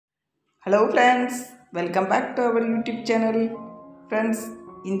Hello friends, welcome back to our YouTube channel. Friends,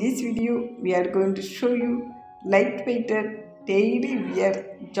 in this video we are going to show you lightweighted daily wear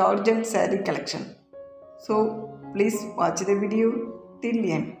Georgette Saree collection. So please watch the video till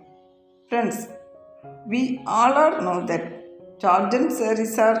the end. Friends, we all know that Georgette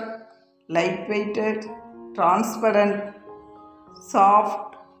sarees are lightweighted, transparent,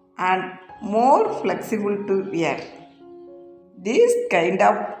 soft and more flexible to wear. These kind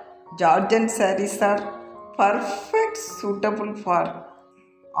of Georgette sarees are perfect suitable for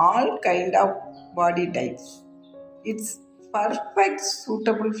all kind of body types. It's perfect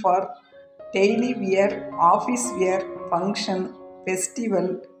suitable for daily wear, office wear, function,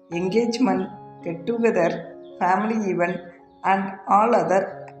 festival, engagement, get together, family event and all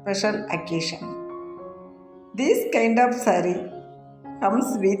other special occasion. This kind of saree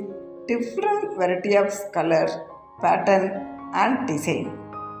comes with different variety of color, pattern and design.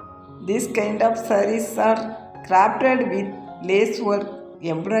 This kind of sarees are crafted with lace work,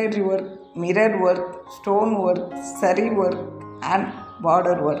 embroidery work, mirror work, stone work, saree work and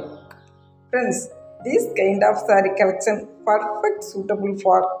border work. Friends, this kind of saree collection perfect suitable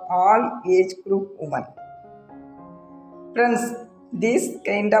for all age group women. Friends, these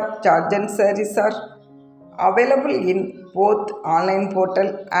kind of Georgette sarees are available in both online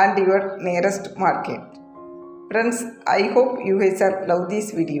portal and your nearest market. Friends, I hope you guys are love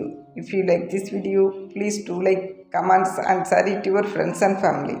this video. If you like this video, please do like, comments and share it to your friends and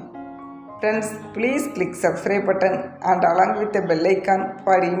family. Friends, please click subscribe button and along with the bell icon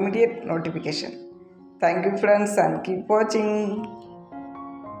for immediate notification. Thank you friends and keep watching.